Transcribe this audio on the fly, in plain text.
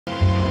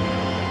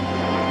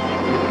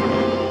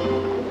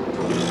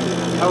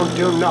Don't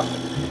do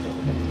nothing.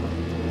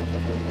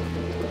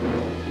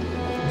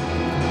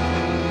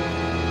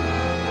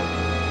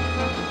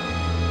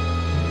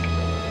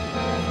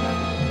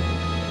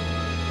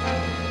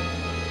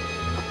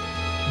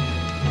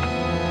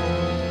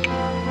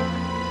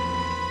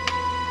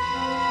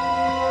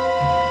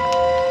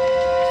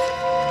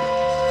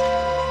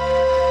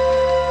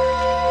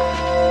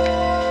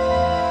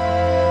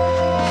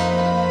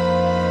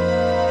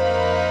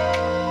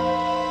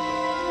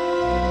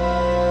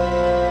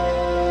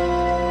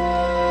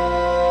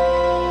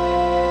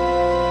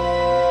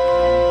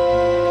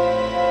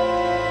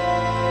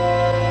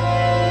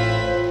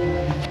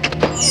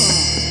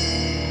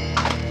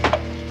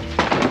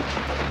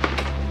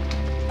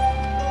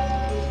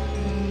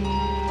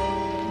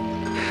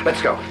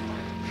 Let's go.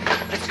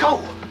 Let's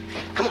go.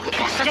 Come on,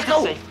 Cass, let's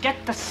go.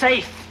 Get the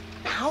safe.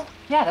 Now?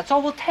 Yeah, that's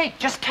all we'll take.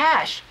 Just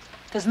cash.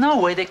 There's no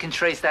way they can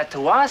trace that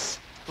to us.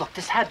 Look,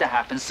 this had to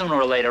happen sooner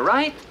or later,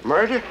 right?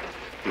 Murder?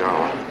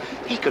 No.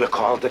 He could have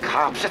called the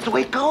cops. That's the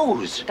way it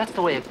goes. That's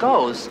the way it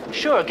goes.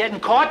 Sure, getting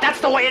caught,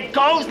 that's the way it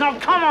goes. Now,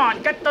 come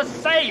on, get the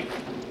safe.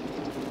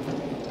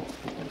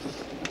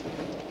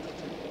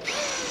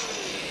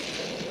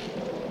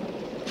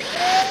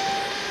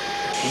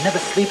 He never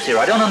sleeps here.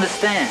 I don't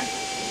understand.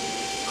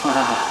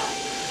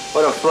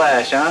 What a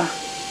flash, huh?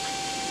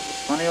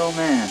 Funny old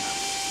man.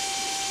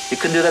 You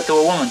couldn't do that to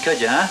a woman, could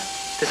you, huh?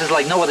 This is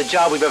like no other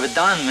job we've ever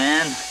done,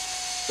 man.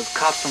 Those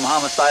cops from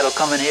homicide will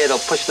come in here, they'll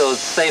push those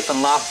safe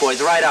and loft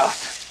boys right out.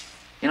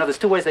 You know, there's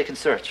two ways they can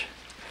search.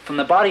 From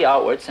the body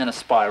outwards in a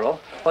spiral,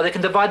 or they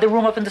can divide the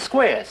room up into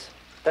squares.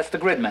 That's the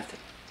grid method.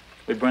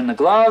 We burn the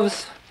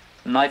gloves,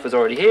 the knife is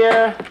already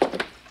here.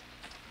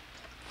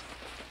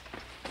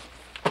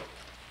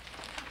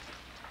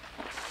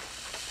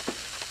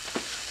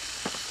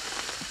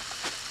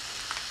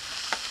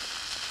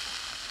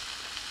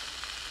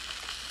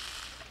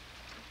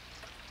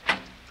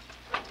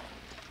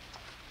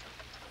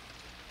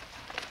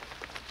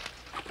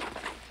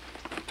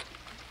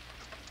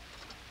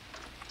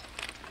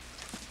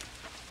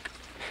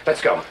 Let's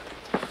go.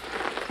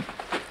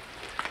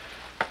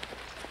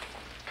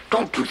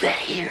 Don't do that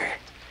here.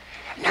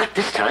 Not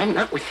this time,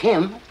 not with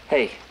him.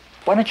 Hey,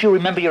 why don't you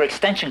remember your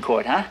extension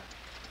cord, huh?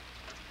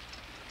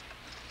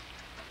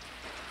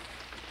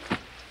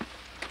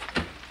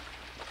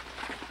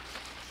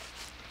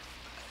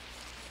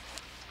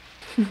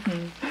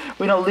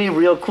 We don't leave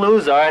real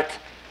clues, Art.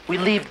 We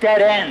leave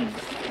dead ends.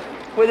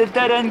 We're the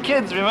dead end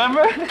kids,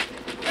 remember?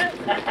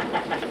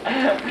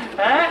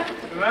 Huh?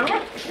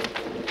 Remember?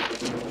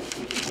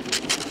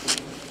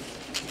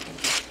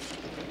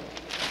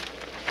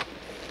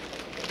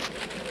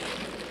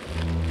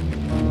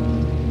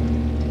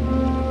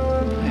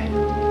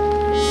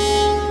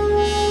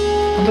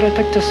 When did I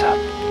pick this up?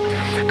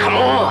 Come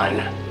on!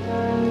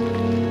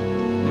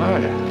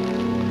 Murder.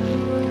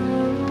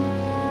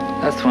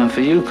 That's one for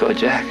you,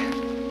 Kojak.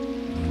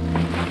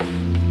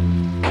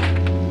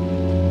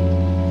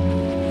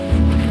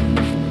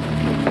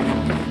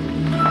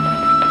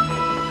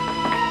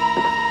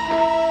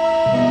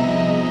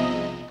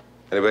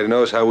 Anybody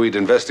knows how we'd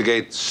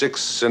investigate 6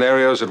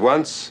 scenarios at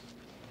once?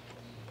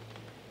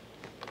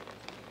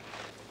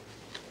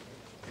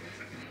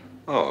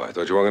 Oh, I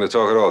thought you weren't going to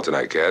talk at all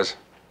tonight, Kaz.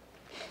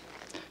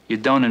 You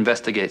don't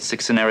investigate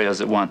 6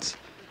 scenarios at once.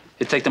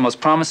 You take the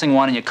most promising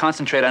one and you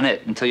concentrate on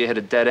it until you hit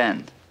a dead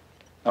end.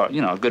 Or, you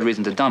know, a good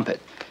reason to dump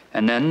it.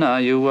 And then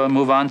you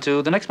move on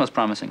to the next most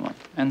promising one,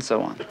 and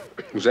so on.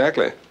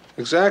 Exactly.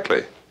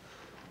 Exactly.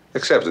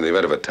 Except in the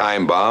event of a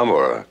time bomb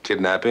or a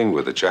kidnapping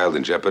with a child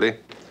in jeopardy.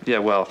 Yeah,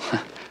 well,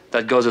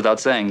 that goes without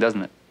saying,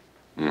 doesn't it?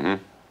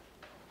 Mm-hmm.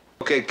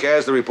 Okay,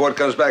 Kaz, the report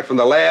comes back from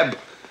the lab.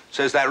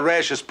 Says that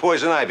rash is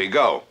poison ivy.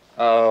 Go.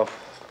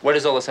 Where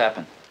does all this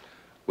happen?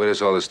 Where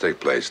does all this take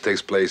place? It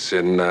takes place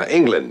in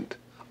England.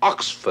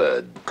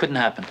 Oxford. Couldn't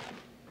happen.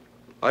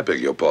 I beg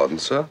your pardon,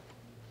 sir.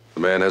 The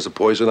man has a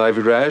poison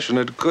ivy rash, and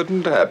it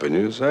couldn't happen,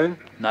 you say?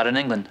 Not in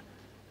England.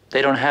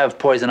 They don't have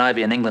poison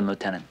ivy in England,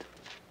 Lieutenant.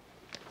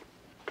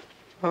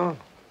 Oh.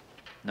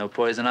 No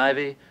poison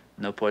ivy,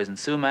 no poison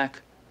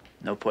sumac,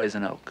 no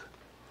poison oak.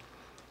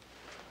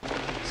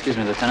 Excuse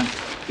me, Lieutenant.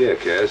 Yeah,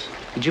 Kaz.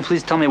 Could you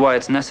please tell me why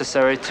it's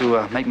necessary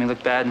to make me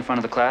look bad in front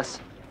of the class?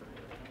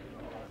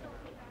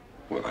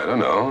 Well, I don't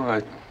know.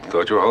 I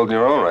thought you were holding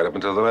your own right up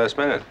until the last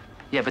minute.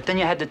 Yeah, but then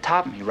you had to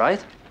top me,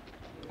 right?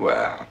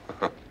 Well,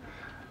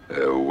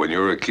 when you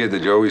were a kid,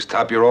 did you always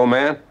top your old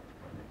man?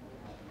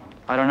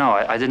 I don't know.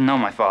 I didn't know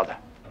my father.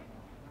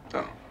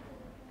 Oh.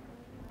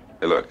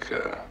 Hey, look,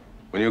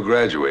 when you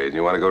graduate and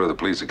you want to go to the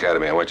police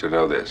academy, I want you to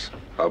know this.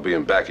 I'll be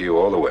in back of you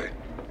all the way.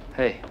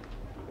 Hey,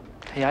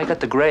 I got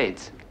the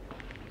grades.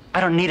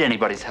 I don't need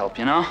anybody's help,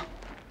 you know?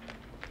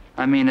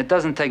 I mean, it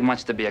doesn't take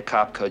much to be a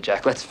cop,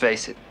 Kojak, let's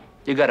face it.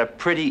 You got a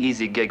pretty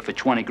easy gig for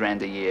 20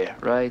 grand a year,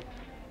 right?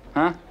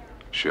 Huh?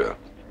 Sure.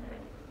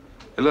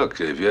 Hey,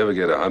 look, if you ever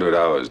get 100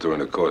 hours during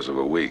the course of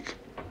a week,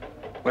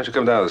 why don't you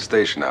come down to the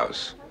station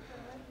house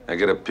and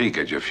get a peek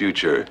at your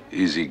future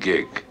easy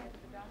gig?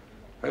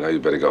 I know you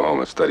better go home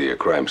and study your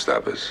Crime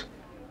Stoppers.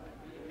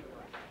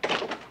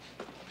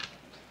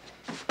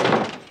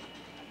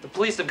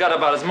 police have got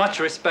about as much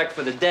respect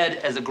for the dead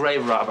as a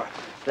grave robber.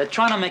 They're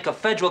trying to make a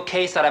federal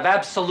case out of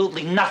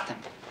absolutely nothing.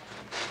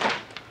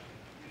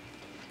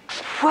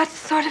 What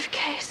sort of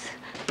case?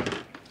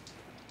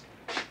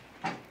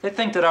 They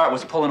think that Art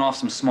was pulling off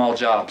some small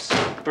jobs.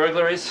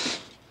 Burglaries.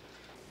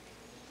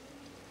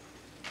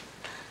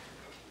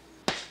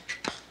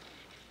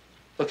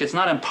 Look, it's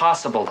not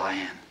impossible,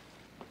 Diane.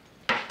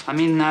 I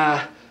mean,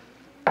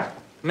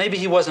 maybe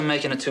he wasn't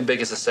making it too big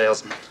as a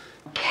salesman.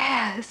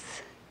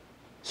 Kaz,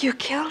 you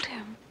killed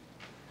him.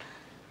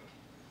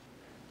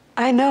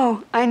 I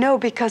know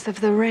because of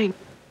the ring.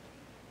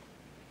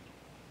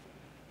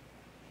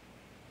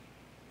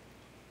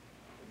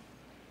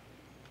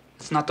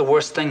 It's not the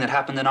worst thing that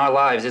happened in our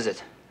lives, is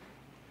it?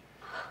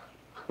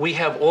 We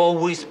have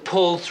always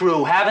pulled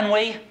through, haven't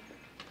we?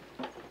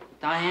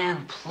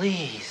 Diane,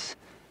 please.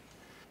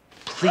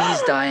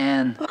 Please,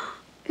 Diane.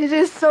 It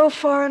is so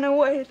far and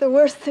away the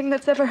worst thing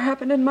that's ever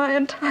happened in my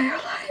entire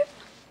life.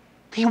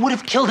 He would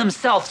have killed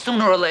himself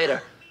sooner or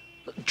later.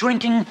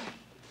 Drinking,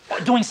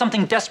 doing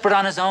something desperate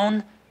on his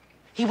own.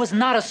 He was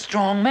not a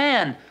strong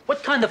man.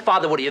 What kind of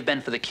father would he have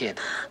been for the kid?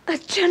 A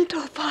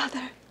gentle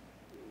father.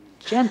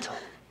 Gentle?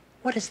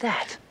 What is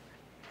that?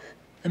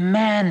 The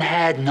man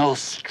had no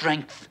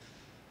strength.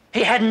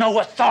 He had no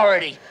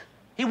authority.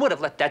 He would have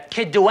let that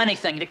kid do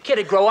anything. The kid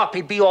would grow up,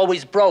 he'd be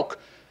always broke.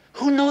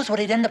 Who knows what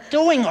he'd end up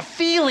doing or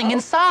feeling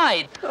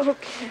inside? Oh,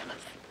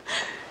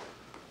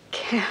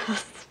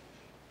 Kaz.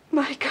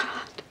 My God.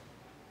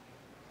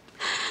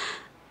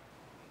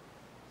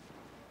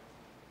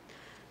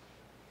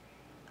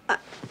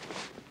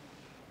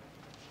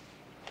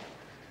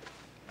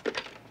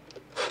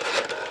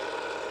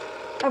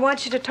 I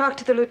want you to talk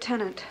to the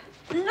lieutenant.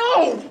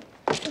 No!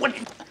 What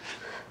do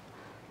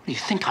you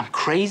think, I'm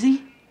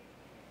crazy?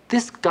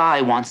 This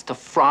guy wants to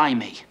fry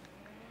me.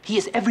 He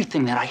is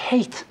everything that I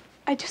hate.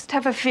 I just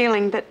have a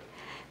feeling that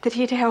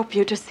he'd help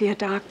you to see a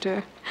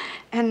doctor.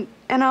 And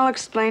I'll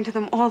explain to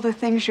them all the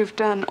things you've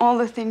done, all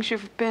the things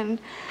you've been.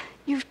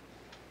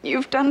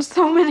 You've done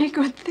so many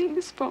good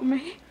things for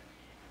me.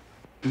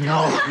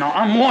 No,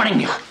 I'm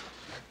warning you.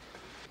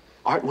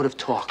 Art would have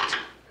talked.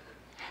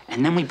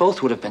 And then we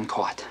both would have been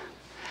caught.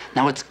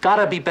 Now, it's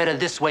gotta be better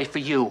this way for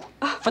you.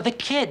 For the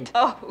kid.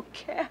 Oh,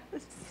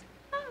 Kaz.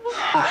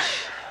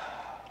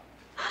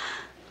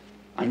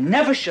 I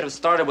never should have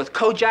started with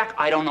Kojak.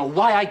 I don't know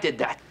why I did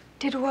that.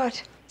 Did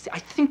what? See, I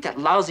think that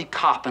lousy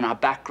cop in our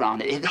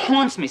background, it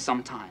haunts me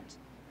sometimes.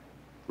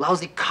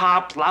 Lousy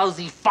cop,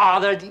 lousy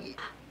father.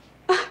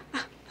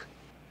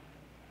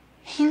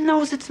 He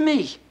knows it's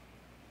me.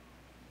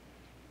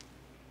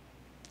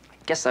 I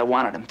guess I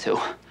wanted him to.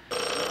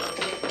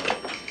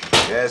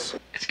 Yes?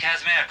 It's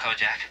Kazmir,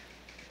 Kojak.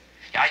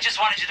 Yeah, I just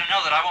wanted you to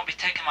know that I won't be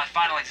taking my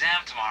final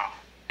exam tomorrow.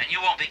 And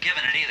you won't be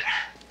giving it either.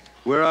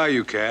 Where are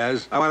you,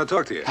 Kaz? I want to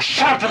talk to you. Now,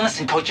 shut up and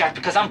listen, Kojak,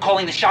 because I'm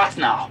calling the shots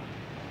now.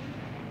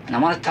 And I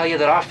want to tell you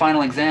that our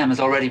final exam has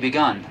already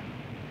begun.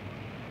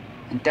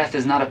 And death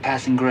is not a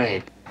passing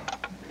grade.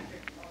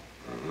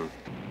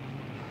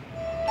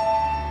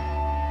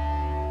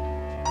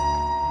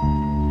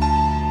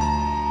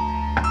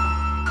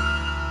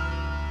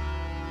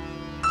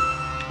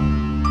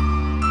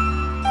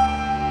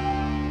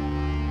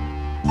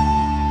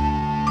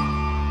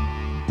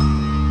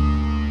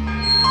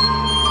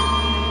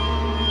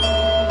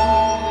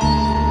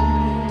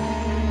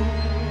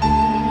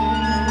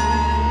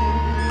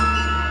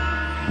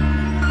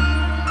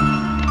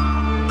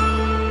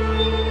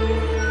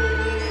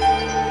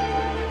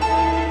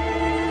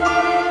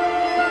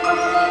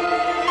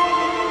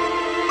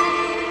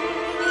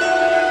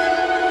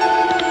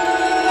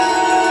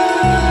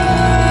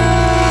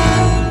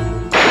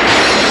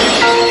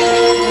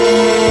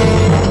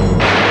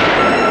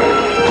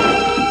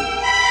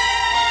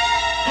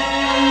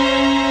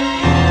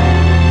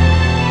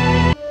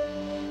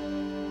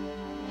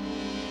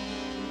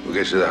 We'll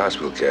get you to the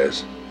hospital,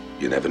 Kaz.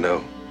 You never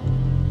know.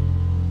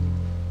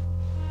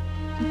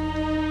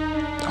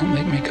 Don't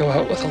make me go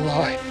out with a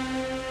lie.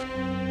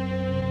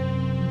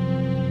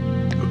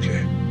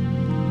 Okay.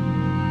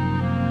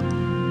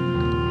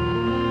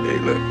 Hey,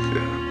 look,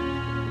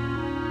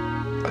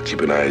 I'll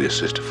keep an eye on your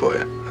sister for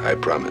you. I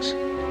promise.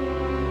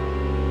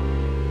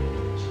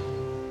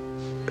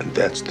 And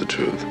that's the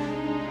truth.